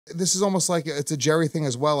this is almost like it's a Jerry thing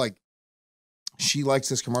as well. Like she likes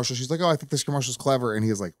this commercial. She's like, oh, I think this commercial's clever. And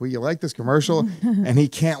he's like, well, you like this commercial? And he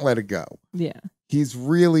can't let it go. Yeah. He's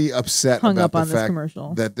really upset Hung about up the on this fact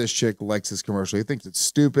commercial. that this chick likes this commercial. He thinks it's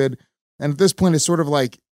stupid. And at this point, it's sort of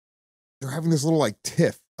like they're having this little like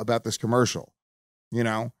tiff about this commercial, you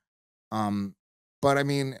know? But I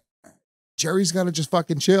mean, Jerry's got to just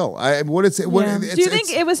fucking chill. Do you think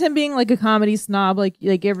it was him being like a comedy snob? Like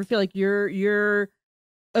you ever feel like your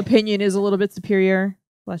opinion is a little bit superior?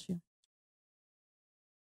 Bless you.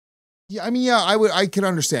 Yeah, I mean, yeah, I could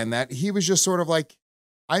understand that. He was just sort of like,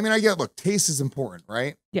 I mean, I get, look, taste is important,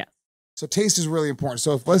 right? Yeah. So taste is really important.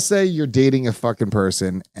 So if let's say you're dating a fucking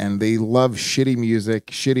person and they love shitty music,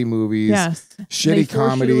 shitty movies, yes, shitty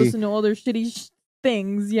comedy, listen to all their shitty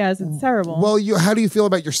things. Yes, it's terrible. Well, how do you feel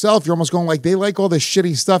about yourself? You're almost going like, they like all this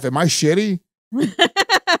shitty stuff. Am I shitty?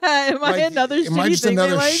 Am I another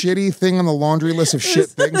shitty thing on the laundry list of shit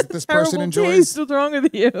things that this person enjoys? Taste. What's wrong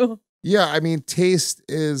with you? Yeah, I mean, taste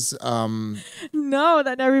is no,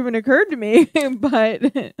 that never even occurred to me.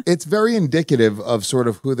 But it's very indicative of sort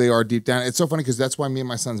of who they are deep down. It's so funny because that's why me and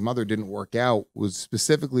my son's mother didn't work out, was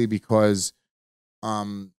specifically because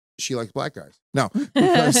she likes black guys. No,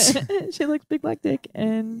 because she likes big black dick,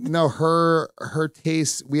 and no, her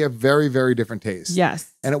taste. We have very, very different tastes.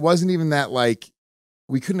 Yes, and it wasn't even that like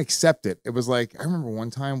we couldn't accept it. It was like I remember one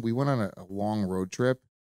time we went on a long road trip.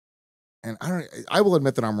 And I will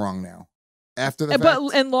admit that I'm wrong now. After the fact,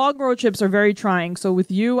 and long road trips are very trying. So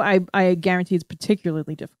with you, I guarantee it's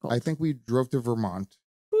particularly difficult. I think we drove to Vermont.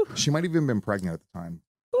 Ooh. She might have even been pregnant at the time.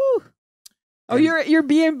 Ooh. Oh, you're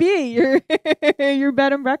B&B. Your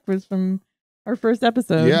bed and breakfast from our first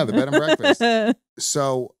episode. Yeah, the bed and breakfast.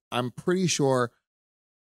 So I'm pretty sure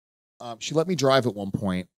she let me drive at one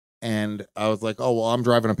point, and I was like, "Oh well, I'm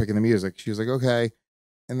driving. I'm picking the music." She was like, "Okay,"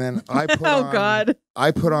 and then I put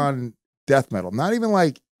I put on death metal, not even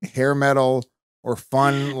like hair metal or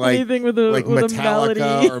fun like anything with like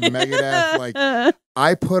Metallica or Megadeth. Like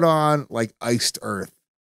I put on like Iced Earth,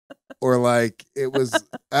 or like it was.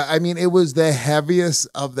 I mean, it was the heaviest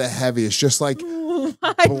of the heaviest, just like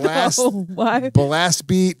blast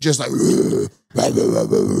beat, just like.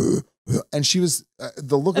 And she was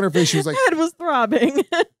the look on her face. She was like, head was throbbing.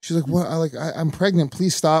 She's like, "What? I'm pregnant.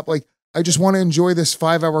 Please stop. Like, I just want to enjoy this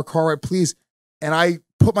 5-hour car ride, please." And I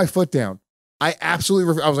put my foot down. I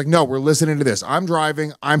absolutely, I was like, "No, we're listening to this. I'm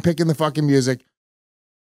driving. I'm picking the fucking music."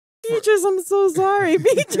 Beatrice, I'm so sorry.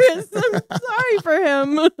 Beatrice, I'm sorry for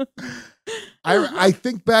him. I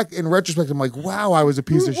think back in retrospect, I'm like, wow, I was a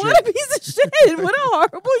piece of shit. What a piece of shit. What a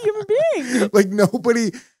horrible human being. Like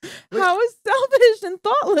nobody. How is selfish and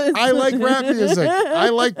thoughtless. I like rap music. I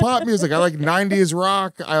like pop music. I like 90s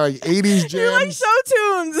rock. I like 80s jams. You like show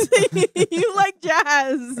tunes. You like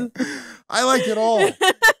jazz. I like it all.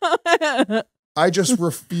 I just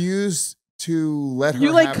refuse to let her.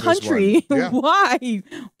 You like country? Yeah. Why?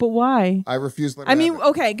 But why? I refuse. To let her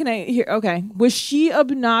okay. Can I hear? Okay, was she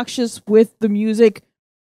obnoxious with the music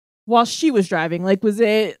while she was driving? Like, was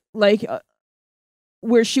it like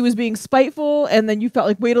where she was being spiteful, and then you felt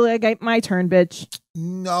like, wait till I get my turn, bitch?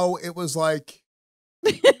 No, it was like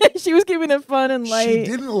she was keeping it fun and light. She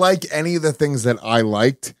didn't like any of the things that I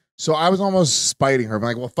liked. So I was almost spiting her. I'm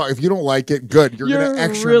like, well, fuck, if you don't like it, good. You're going to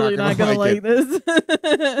extra really not going to like this.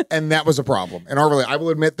 And that was a problem. And I will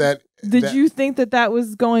admit that. Did you think that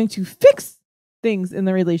was going to fix things in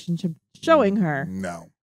the relationship, showing her?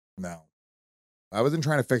 No. I wasn't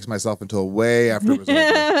trying to fix myself until way after it was over.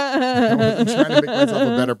 I wasn't trying to make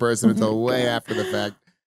myself a better person until way after the fact.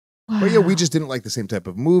 Wow. But yeah, we just didn't like the same type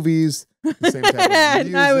of movies, the same type of music.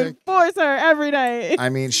 And I would force her every night. I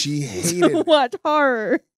mean, she hated to watch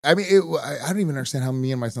horror. I mean, I don't even understand how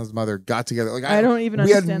me and my son's mother got together. Like, I don't even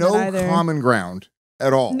understand. We had no common ground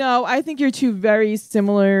at all. No, I think you're two very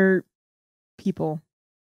similar people.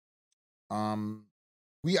 I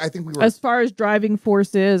think we were, as far as driving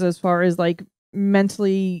forces, as far as like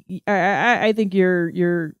mentally, I think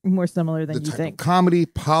you're more similar than you think. Comedy,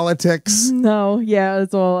 politics. No, yeah,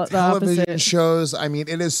 it's all television the opposite. Shows. I mean,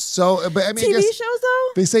 it is so. But I mean, TV shows though.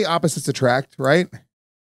 They say opposites attract, right?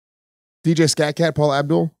 DJ Scat Cat, Paul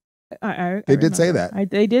Abdul. They did say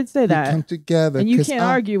that. They did say that. Come together, and you can't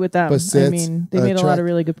argue with them. I mean, they made a lot of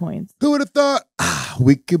really good points. Who would have thought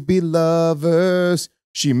we could be lovers?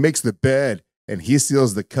 She makes the bed and he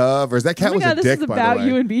seals the covers. That cat was a dick, by the way. This is about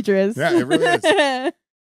you and Beatrice. Yeah, it really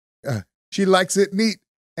is. She likes it neat,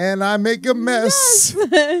 and I make a mess.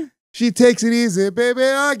 Yes. She takes it easy, baby.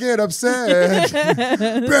 I get upset.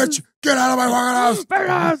 Bitch, get out of my fucking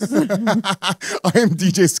house. I am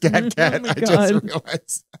DJ Scat Cat. I just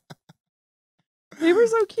realized. They were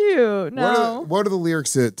so cute. No. What are the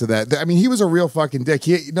lyrics to that? I mean, he was a real fucking dick.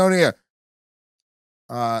 He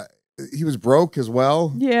was broke as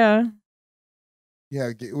well. Yeah.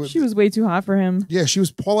 Yeah. She was way too hot for him. Yeah, she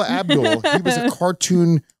was Paula Abdul. He was a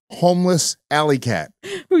cartoon homeless alley cat.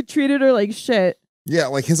 Who treated her like shit. Yeah,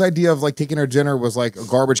 like his idea of like taking her dinner was like a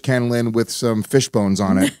garbage can lid with some fish bones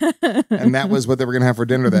on it. And that was what they were going to have for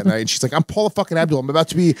dinner that night. And she's like, I'm Paula fucking Abdul. I'm about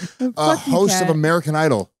to be a host of American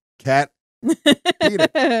Idol. Cat. Beat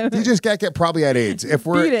it. DJ Scat Cat probably had AIDS. If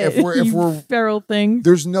we're feral thing.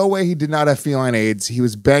 There's no way he did not have feline AIDS. He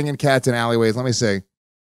was banging cats in alleyways. Let me see.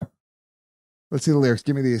 Let's see the lyrics.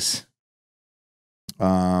 Give me these.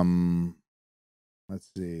 Let's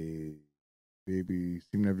see. Baby,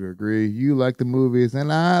 seem never to agree. You like the movies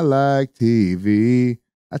and I like TV.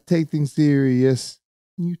 I take things serious.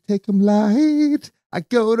 You take them light. I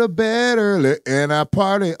go to bed early and I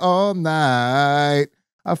party all night.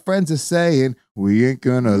 Our friends are saying we ain't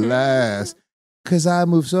gonna last. Cause I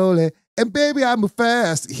move slowly and baby I move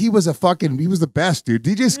fast. He was the best, dude.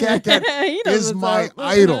 DJ Scat Cat is my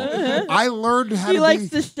idol. I learned how he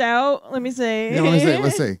likes to shout. Let me say. Yeah,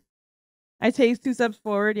 let's see. I take 2 steps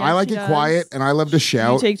forward. Yes, I like it quiet, and I love to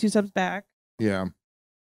shout. You take 2 steps back. Yeah.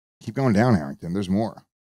 Keep going down, Harrington. There's more.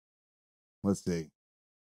 Let's see.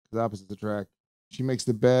 The opposite attract. She makes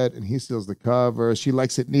the bed, and he steals the cover. She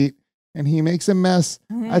likes it neat, and he makes a mess.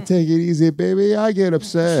 I take it easy, baby. I get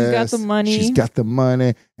obsessed. She's got the money. She's got the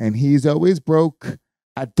money, and he's always broke.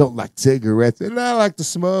 I don't like cigarettes, and I like to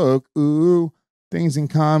smoke. Ooh, things in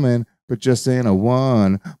common. But just ain't a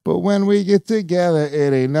one. But when we get together,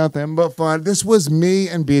 it ain't nothing but fun. This was me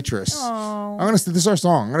and Beatrice. Aww. This is our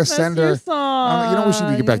song. I'm gonna send her. Song. We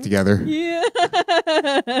should get back together. Yeah.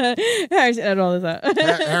 Harrington, edit all this out.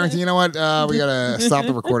 Harrington, you know what? We gotta stop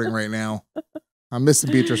the recording right now. I'm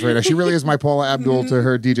missing Beatrice right now. She really is my Paula Abdul to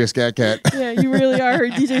her DJ Scat Cat. Yeah, you really are her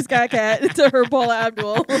DJ Scat Cat to her Paula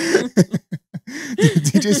Abdul.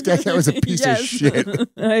 DJ Scat Cat was a piece of shit.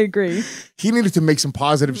 I agree. He needed to make some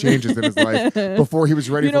positive changes in his life before he was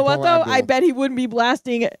ready for Paula Abdul. You know what, though? I bet he wouldn't be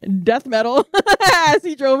blasting death metal as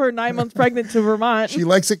he drove her 9 months pregnant to Vermont. She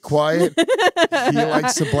likes it quiet. He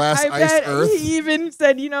likes to blast Iced Earth. He even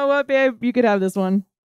said, you know what, babe? You could have this one.